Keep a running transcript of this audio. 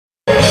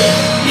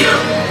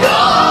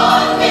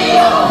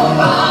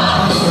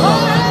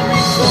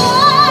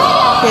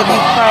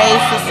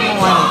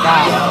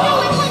God.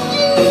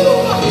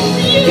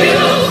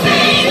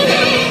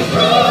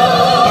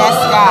 Yes,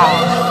 God.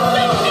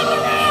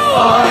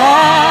 For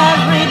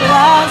every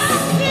bless.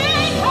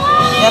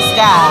 Yes,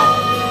 God.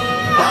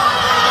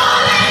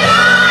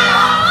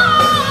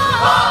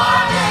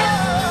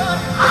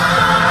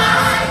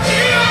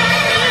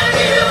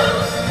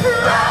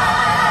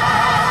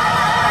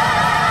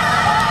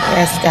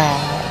 Yes,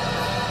 God.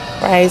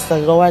 Praise the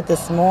Lord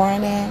this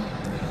morning.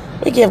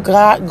 We give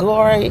God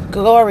glory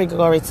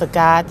to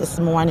God this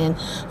morning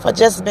for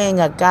just being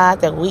a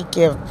God that we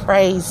give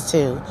praise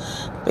to,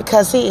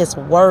 because he is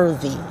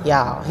worthy,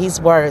 y'all.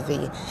 He's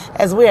worthy.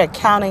 As we are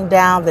counting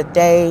down the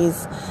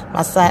days,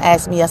 my son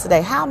asked me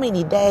yesterday, how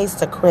many days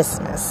to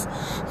Christmas?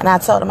 And I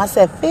told him, I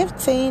said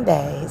 15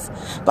 days.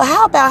 But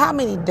how about how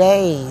many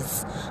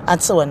days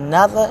until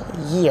another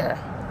year?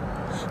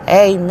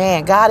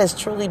 Amen. God has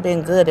truly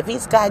been good. If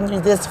he's gotten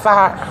you this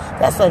far,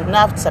 that's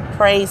enough to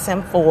praise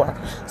him for.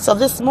 So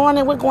this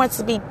morning we're going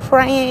to be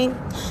praying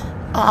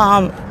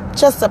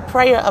just a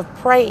prayer of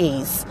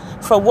praise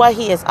for what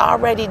he has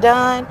already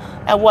done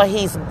and what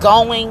he's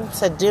going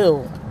to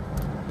do.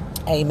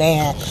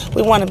 Amen.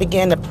 We want to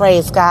begin to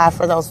praise God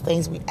for those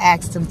things we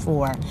asked him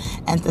for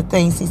and the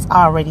things he's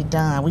already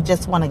done. We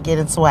just want to get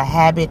into a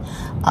habit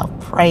of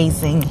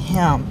praising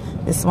him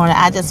this morning.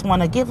 I just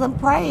want to give him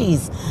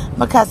praise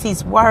because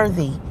he's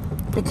worthy,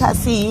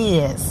 because he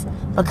is,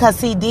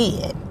 because he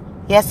did.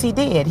 Yes, he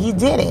did. He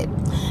did it.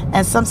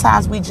 And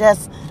sometimes we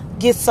just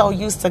get so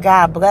used to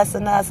God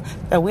blessing us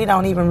that we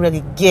don't even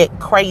really get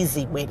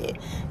crazy with it.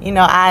 You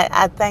know,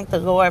 I thank the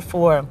Lord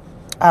for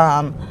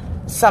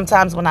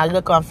sometimes when I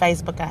look on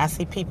Facebook and I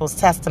see people's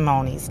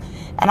testimonies,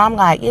 and I'm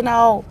like, you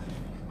know,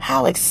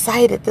 how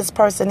excited this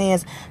person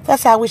is.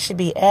 That's how we should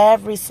be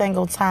every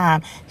single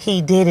time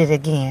he did it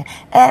again.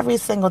 Every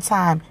single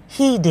time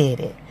he did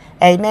it.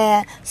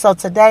 Amen. So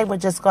today we're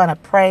just going to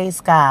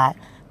praise God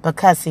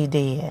because he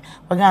did.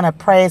 We're going to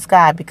praise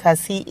God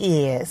because he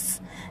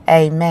is.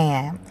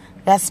 Amen.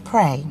 Let's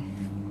pray.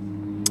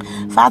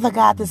 Father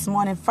God, this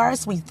morning,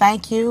 first, we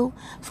thank you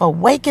for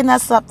waking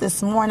us up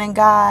this morning,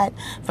 God,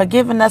 for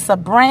giving us a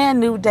brand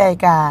new day,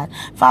 God.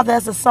 Father,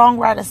 as the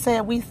songwriter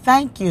said, we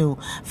thank you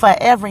for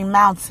every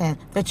mountain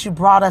that you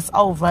brought us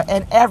over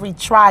and every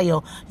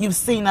trial you've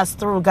seen us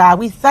through, God.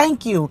 We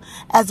thank you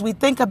as we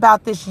think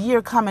about this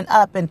year coming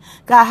up and,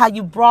 God, how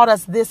you brought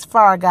us this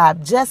far,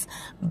 God, just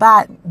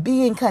by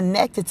being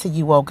connected to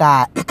you, oh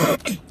God.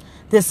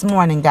 This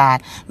morning,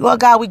 God.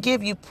 Lord God, we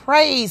give you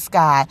praise,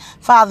 God,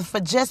 Father,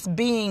 for just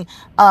being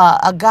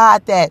a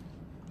God that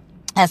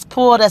has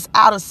pulled us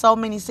out of so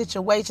many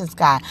situations,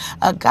 God.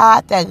 A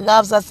God that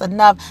loves us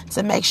enough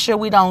to make sure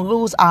we don't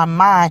lose our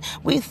mind.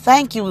 We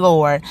thank you,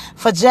 Lord,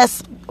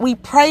 we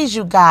praise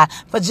you, God,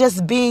 for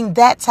just being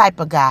that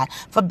type of God,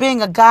 for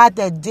being a God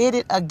that did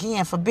it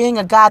again, for being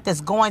a God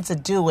that's going to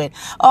do it.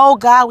 Oh,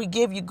 God, we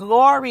give you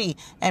glory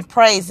and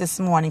praise this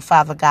morning,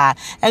 Father God.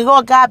 And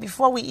Lord God,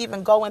 before we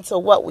even go into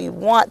what we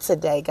want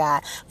today,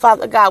 God,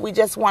 Father God, we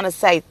just want to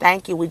say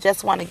thank you. We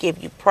just want to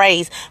give you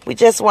praise. We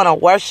just want to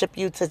worship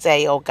you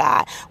today, oh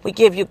God. We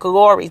give you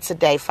glory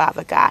today,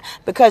 Father God,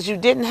 because you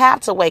didn't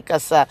have to wake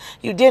us up.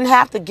 You didn't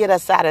have to get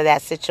us out of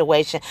that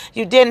situation.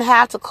 You didn't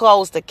have to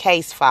close the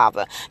case,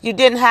 Father. You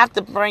didn't have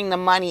to bring the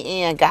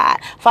money in, God.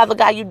 Father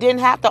God, you didn't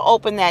have to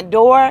open that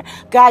door.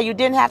 God, you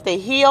didn't have to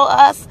heal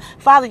us.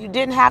 Father, you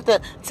didn't have to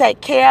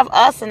take care of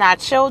us and our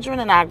children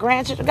and our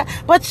grandchildren, God.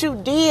 But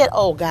you did,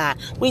 oh God.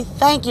 We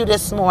thank you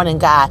this morning,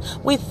 God.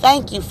 We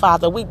thank you,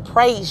 Father. We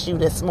praise you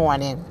this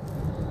morning.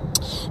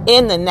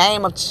 In the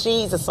name of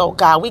Jesus, oh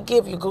God, we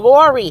give you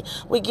glory.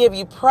 We give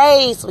you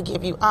praise. We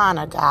give you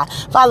honor, God.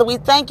 Father, we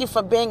thank you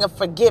for being a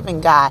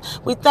forgiving God.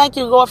 We thank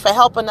you, Lord, for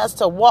helping us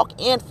to walk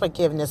in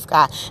forgiveness,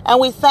 God. And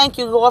we thank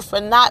you, Lord, for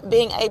not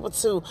being able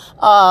to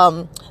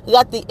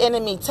let the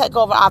enemy take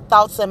over our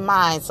thoughts and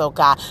minds, oh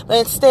God. But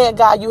instead,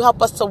 God, you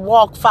help us to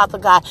walk, Father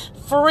God,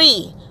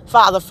 free.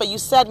 Father, for you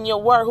said in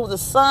your word, who the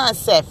Son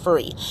set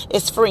free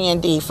is free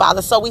indeed,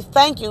 Father. So we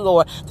thank you,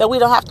 Lord, that we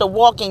don't have to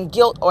walk in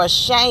guilt or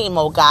shame,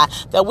 oh God,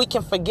 that we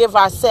can forgive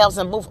ourselves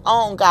and move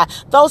on, God.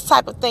 Those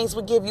type of things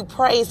we give you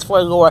praise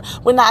for, Lord.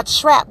 We're not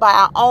trapped by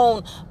our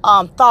own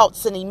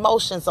thoughts and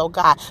emotions, oh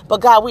God.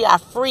 But God, we are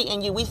free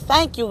in you. We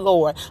thank you,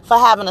 Lord, for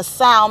having a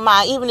sound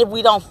mind, even if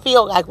we don't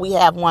feel like we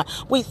have one.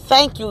 We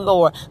thank you,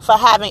 Lord, for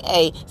having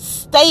a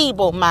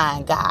stable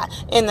mind, God,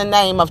 in the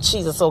name of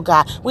Jesus, oh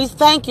God. We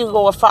thank you,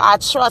 Lord, for our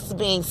trust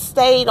being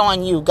stayed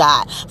on you,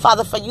 God.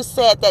 Father, for you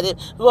said that,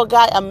 Lord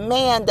God, a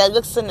man that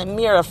looks in the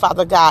mirror,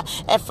 Father God,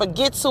 and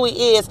forgets who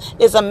he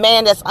is a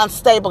man that's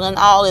unstable in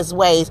all his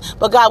ways.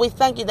 But God, we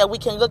thank you that we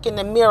can look in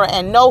the mirror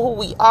and know who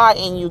we are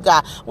in you,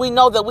 God. We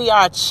know that we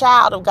are a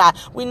child of God.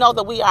 We know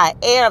that we are an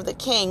heir of the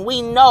King.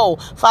 We know,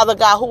 Father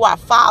God, who our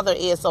Father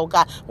is, oh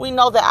God. We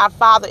know that our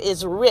Father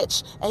is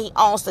rich and he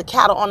owns the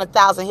cattle on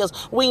 1,000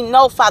 hills. We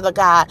know, Father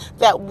God,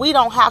 that we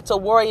don't have to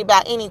worry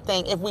about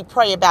anything if we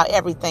pray about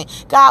everything.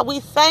 God, we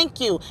thank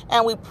thank you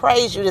and we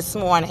praise you this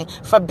morning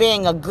for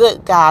being a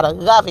good God, a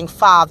loving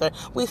Father.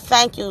 We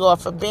thank you, Lord,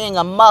 for being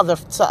a mother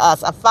to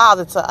us, a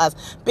father to us,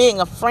 being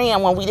a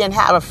friend when we didn't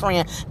have a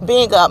friend,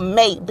 being a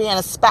mate, being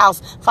a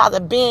spouse, Father,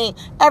 being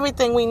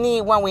everything we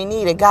need when we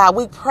need it, God.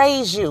 We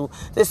praise you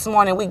this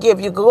morning. We give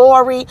you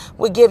glory.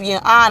 We give you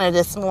honor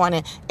this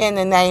morning in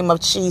the name of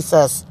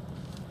Jesus.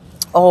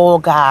 Oh,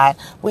 God,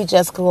 we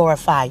just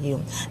glorify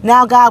you.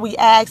 Now, God, we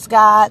ask,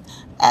 God,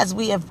 as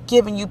we have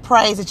given you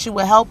praise, that you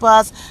will help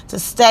us to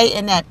stay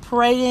in that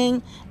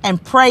praying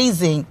and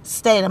praising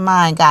state of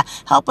mind, God.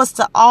 Help us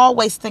to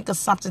always think of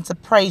something to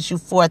praise you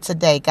for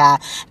today, God.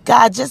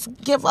 God, just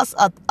give us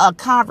a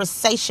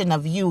conversation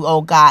of you,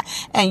 oh God,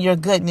 and your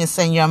goodness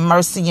and your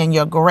mercy and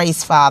your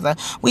grace, Father.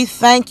 We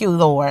thank you,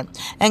 Lord.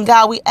 And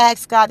God, we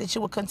ask, God, that you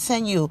will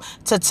continue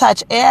to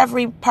touch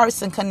every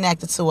person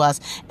connected to us,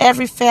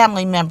 every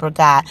family member,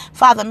 God.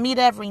 Father, meet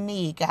every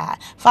need, God.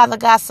 Father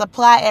God,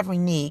 supply every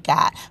need,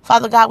 God.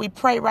 Father God, we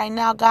pray right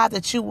now, God,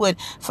 that you would,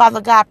 Father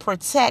God,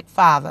 protect,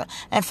 Father.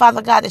 And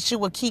Father God, that you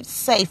would keep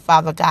safe,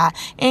 Father God,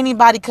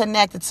 anybody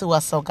connected to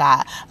us, oh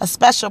God. A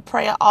special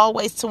prayer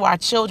always to our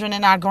children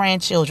and our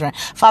grandchildren.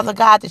 Father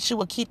God, that you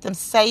would keep them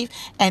safe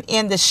and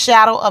in the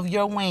shadow of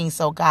your wings,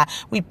 oh God.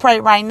 We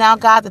pray right now,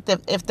 God,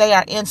 that if they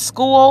are in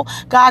school,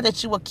 God,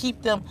 that you will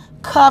keep them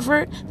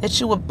covered, that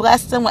you would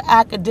bless them with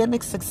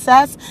academic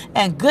success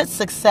and good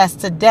success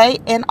today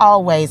and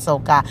always, oh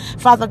God.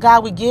 Father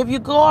God, we give you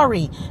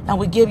glory and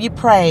we give you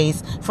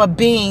praise for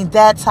being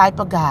that type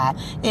of God.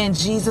 In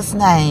Jesus'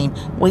 name,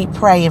 we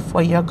pray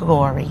for your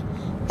glory.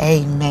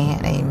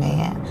 Amen.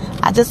 Amen.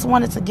 I just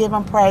wanted to give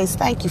him praise.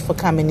 Thank you for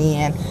coming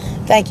in.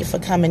 Thank you for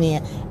coming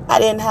in. I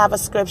didn't have a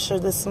scripture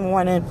this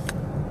morning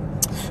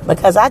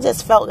because I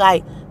just felt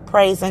like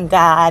praising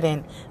God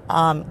and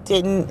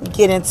didn't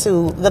get into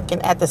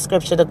looking at the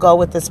scripture to go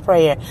with this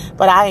prayer.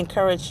 But I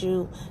encourage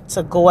you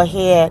to go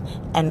ahead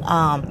and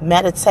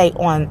meditate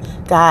on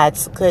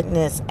God's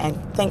goodness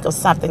and think of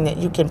something that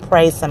you can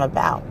praise him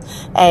about.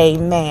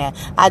 Amen.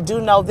 I do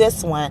know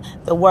this one.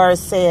 The word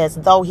says,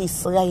 though he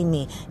slay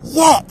me,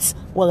 yet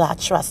will I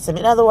trust him.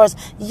 In other words,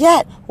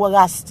 yet will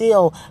I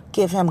still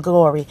give him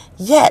glory.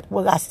 Yet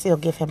will I still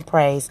give him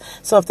praise.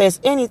 So if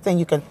there's anything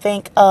you can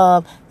think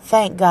of,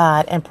 thank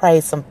God and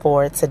praise him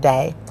for it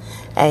today.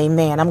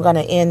 Amen. I'm going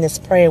to end this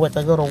prayer with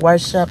a little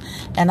worship.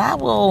 And I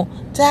will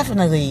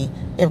definitely,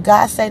 if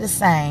God say the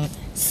same,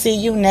 see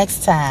you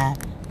next time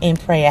in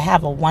prayer.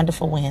 Have a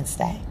wonderful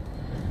Wednesday.